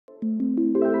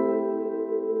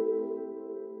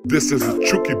This is a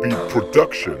Chuki beat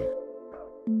production.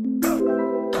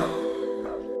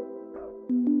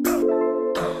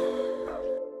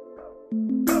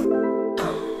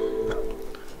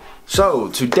 So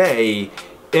today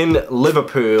in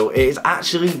Liverpool, it is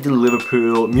actually the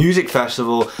Liverpool Music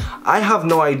Festival. I have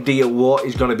no idea what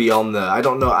is going to be on there. I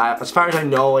don't know. As far as I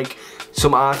know, like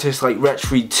some artists like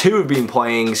Retro 2 have been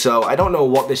playing, so I don't know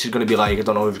what this is going to be like. I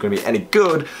don't know if it's going to be any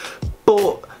good,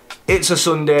 but it's a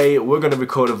Sunday. We're going to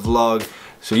record a vlog.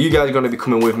 So you guys are going to be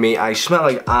coming with me. I smell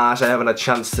like ass. I haven't had a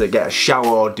chance to get a shower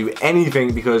or do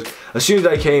anything because as soon as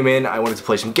I came in, I wanted to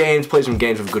play some games with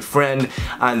a good friend.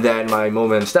 And then my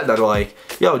mum and stepdad were like,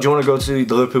 yo, do you want to go to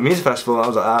the Liverpool Music Festival? And I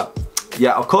was like,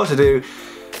 yeah, of course I do.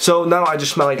 So now I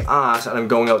just smell like ass and I'm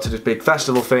going out to this big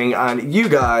festival thing and you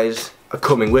guys are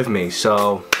coming with me.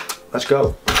 So let's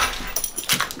go.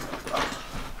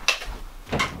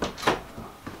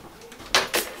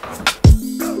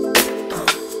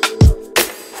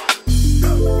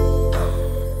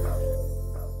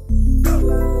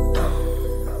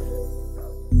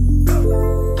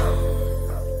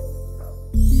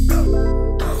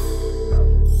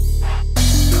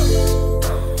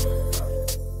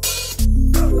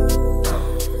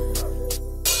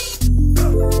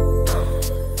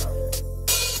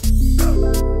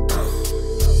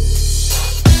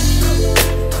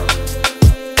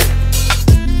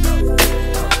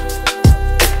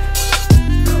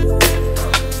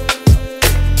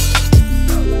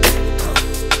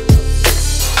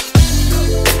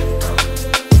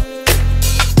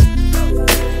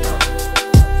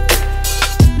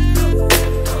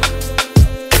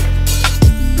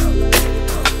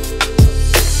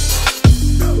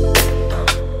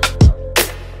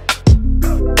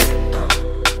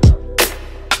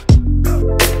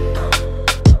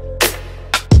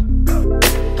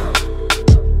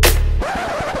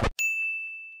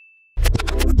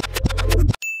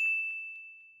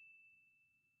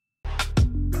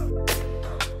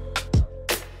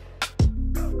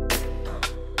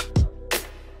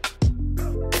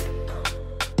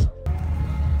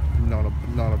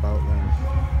 Not about them.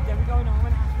 Yeah, we're going home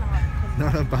in half an hour.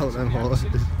 Not about them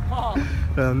horses. What?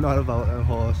 No, not about them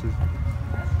horses.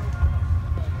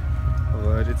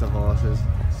 Allergic to horses.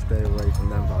 Stay away from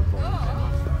them bad boys.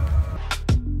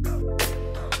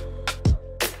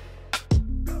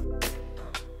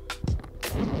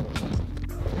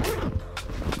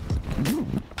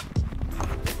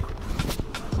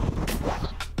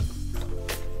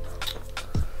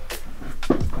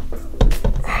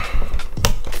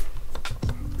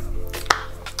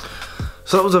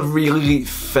 So that was a really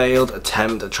failed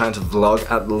attempt at trying to vlog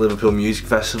at the Liverpool Music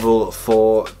Festival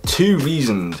for two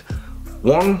reasons.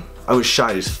 One, I was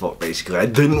shy as fuck basically. I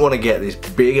didn't want to get this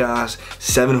big ass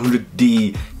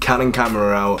 700D Canon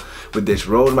camera out with this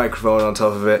Rode microphone on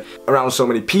top of it around so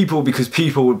many people because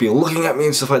people would be looking at me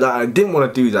and stuff like that and I didn't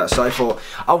want to do that. So I thought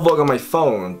I'll vlog on my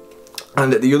phone.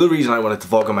 And the other reason I wanted to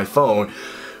vlog on my phone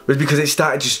was because it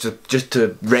started just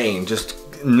to rain, just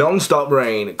non-stop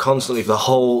rain constantly for the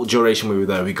whole duration we were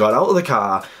there. We got out of the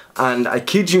car and I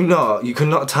kid you not, you could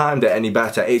not have timed it any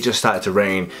better. It just started to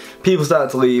rain. People started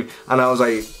to leave and I was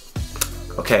like,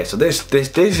 okay, so this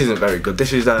isn't very good.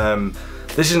 This is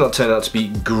not turning out to be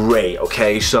great,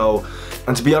 okay? So,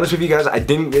 and to be honest with you guys, I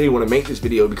didn't really want to make this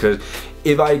video because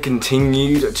if I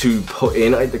continued to put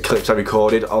in like the clips I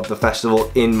recorded of the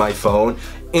festival in my phone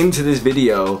into this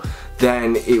video,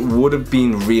 then it would have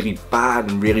been really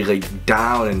bad and really like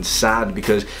down and sad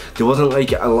because there wasn't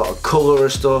like a lot of colour or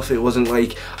stuff. It wasn't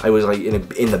like I was like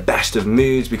in the best of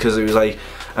moods because it was like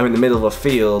I'm in the middle of a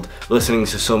field listening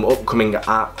to some upcoming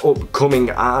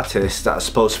artist that's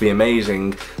supposed to be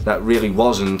amazing that really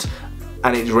wasn't,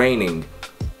 and it's raining.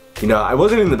 You know, I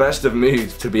wasn't in the best of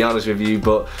moods to be honest with you,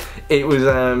 but it was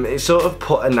it sort of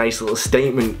put a nice little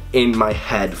statement in my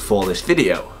head for this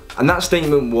video. And that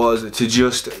statement was to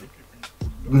just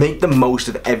make the most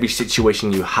of every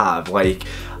situation you have. Like,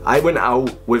 I went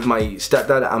out with my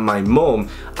stepdad and my mum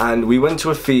and we went to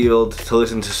a field to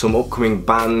listen to some upcoming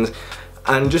bands,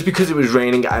 and just because it was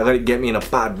raining I let it get me in a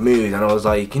bad mood and I was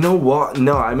like, you know what,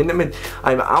 no,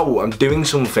 I'm out, I'm doing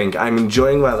something, I'm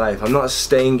enjoying my life, I'm not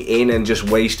staying in and just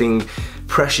wasting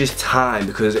precious time,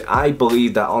 because I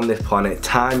believe that on this planet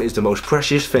time is the most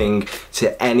precious thing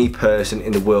to any person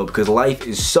in the world, because life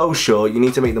is so short. You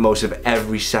need to make the most of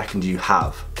every second you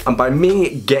have. And by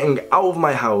me getting out of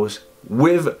my house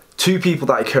with two people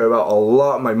that I care about a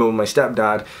lot, my mum and my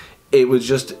stepdad, it was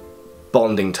just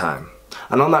bonding time.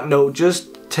 And on that note,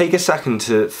 just take a second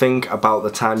to think about the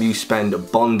time you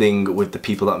spend bonding with the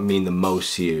people that mean the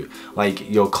most to you. Like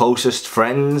your closest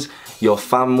friends, your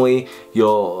family,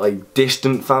 your like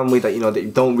distant family that that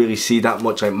you don't really see that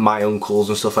much, like my uncles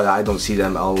and stuff like that. I don't see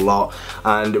them a lot.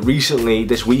 And recently,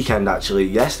 this weekend actually,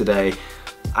 yesterday,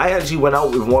 I actually went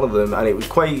out with one of them, and it was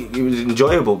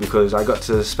enjoyable because I got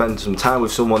to spend some time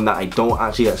with someone that I don't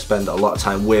actually get to spend a lot of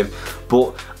time with,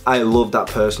 but I love that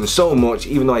person so much.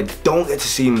 Even though I don't get to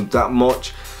see him that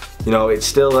much, it's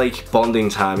still like bonding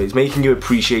time. It's making you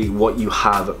appreciate what you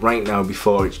have right now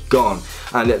before it's gone.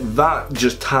 And that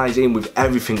just ties in with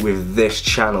everything with this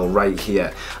channel right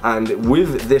here. And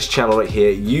with this channel right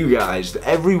here, you guys,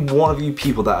 every one of you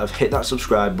people that have hit that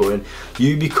subscribe button,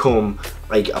 you become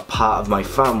like a part of my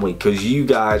family, because you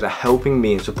guys are helping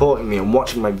me and supporting me and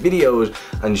watching my videos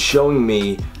and showing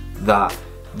me that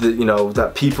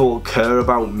that people care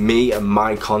about me and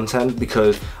my content,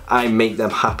 because I make them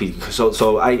happy.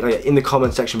 So I in the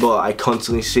comment section below, I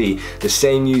constantly see the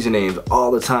same usernames all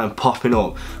the time popping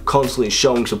up, constantly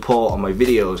showing support on my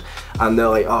videos, and they're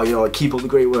like, oh, keep up the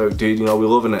great work, dude, we're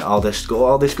loving it, all this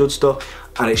good stuff.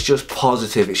 And it's just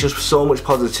positive. It's just so much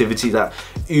positivity that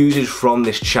oozes from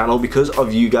this channel because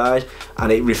of you guys,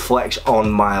 and it reflects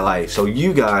on my life. So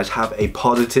you guys have a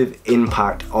positive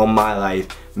impact on my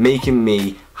life, making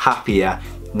me happier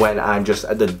when I'm just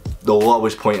at the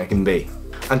lowest point I can be.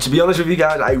 And to be honest with you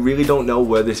guys, I really don't know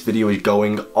where this video is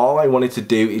going. All I wanted to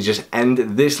do is just end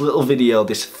this little video,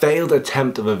 this failed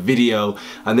attempt of a video,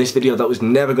 and this video that was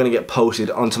never going to get posted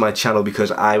onto my channel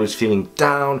because I was feeling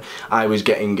down. I was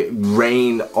getting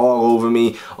rain all over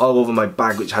me, all over my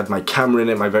bag, which had my camera in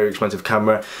it, my very expensive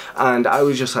camera, and I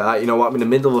was just like, you know what, I'm in the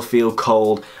middle of a field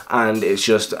cold, and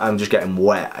I'm just getting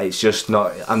wet. It's just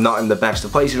not, I'm not in the best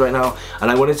of places right now, and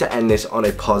I wanted to end this on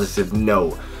a positive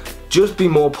note. Just be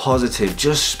more positive,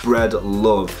 just spread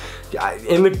love.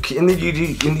 In the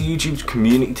YouTube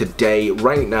community today,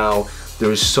 right now, there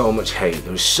is so much hate.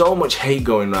 There is so much hate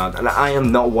going around, and I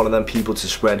am not one of them people to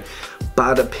spread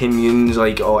bad opinions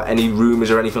or any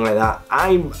rumors or anything like that.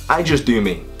 I just do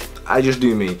me. I just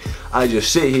do me. I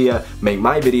just sit here, make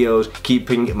my videos,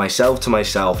 keeping myself to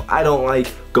myself. I don't like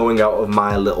going out of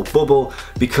my little bubble,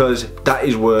 because that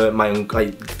is where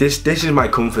this is my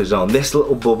comfort zone. This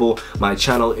little bubble, my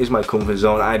channel, is my comfort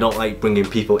zone. I don't like bringing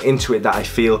people into it that I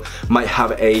feel might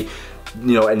have a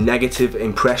a negative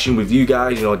impression with you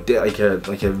guys, like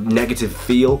a negative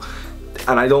feel.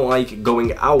 And I don't like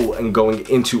going out and going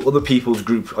into other people's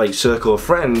group, circle of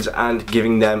friends, and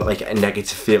giving them a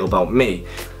negative feel about me.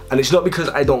 And it's not because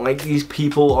I don't like these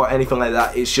people or anything like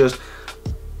that. It's just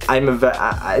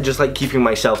I just like keeping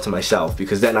myself to myself,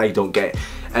 because then I don't get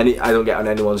on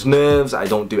anyone's nerves. I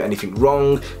don't do anything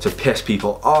wrong to piss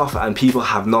people off, and people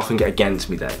have nothing against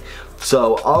me then.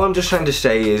 So all I'm just trying to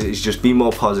say is just be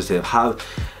more positive.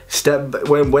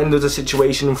 When there's a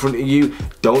situation in front of you,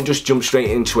 don't just jump straight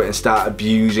into it and start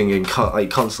abusing and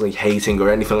constantly hating or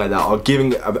anything like that, or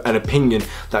giving an opinion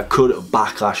that could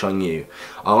backlash on you.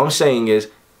 All I'm saying is,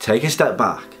 take a step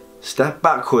back, step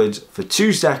backwards for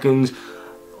 2 seconds,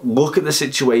 look at the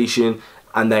situation,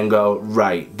 and then go,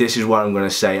 right, this is what I'm going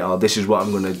to say, or this is what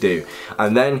I'm going to do.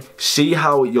 And then see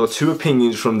how your two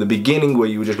opinions from the beginning, where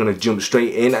you were just going to jump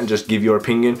straight in and just give your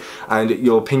opinion, and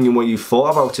your opinion where you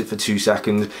thought about it for 2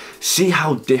 seconds, see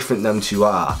how different them two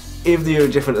are. If they are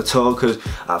different at all, because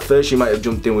at first you might have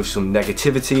jumped in with some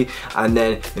negativity, and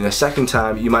then in the second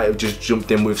time you might have just jumped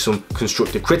in with some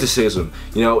constructive criticism.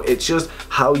 It's just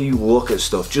how you look at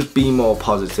stuff. Just be more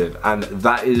positive, and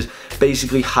that is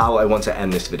basically how I want to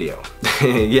end this video.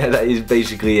 Yeah, that is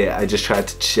basically it. I just tried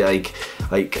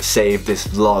to save this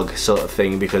vlog sort of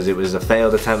thing, because it was a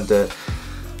failed attempt at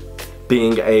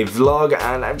being a vlog,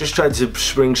 and I've just tried to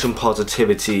bring some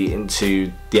positivity into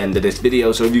the end of this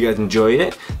video. So if you guys enjoyed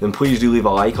it, then please do leave a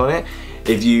like on it.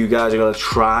 If you guys are going to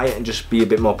try and just be a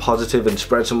bit more positive and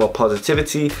spread some more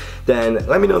positivity, then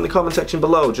let me know in the comment section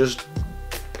below. Just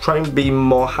try and be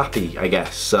more happy, I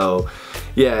guess. So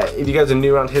yeah, if you guys are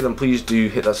new around here, then please do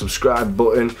hit that subscribe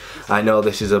button. I know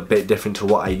this is a bit different to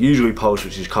what I usually post,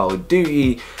 which is Call of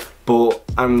Duty, but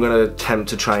I'm going to attempt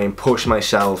to try and push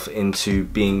myself into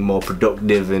being more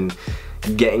productive and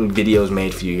getting videos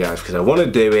made for you guys, because I want to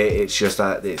do it. It's just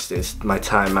that my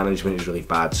time management is really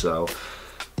bad. So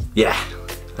yeah,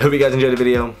 I hope you guys enjoyed the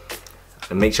video,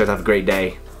 and make sure to have a great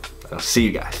day. I'll see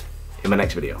you guys in my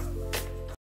next video.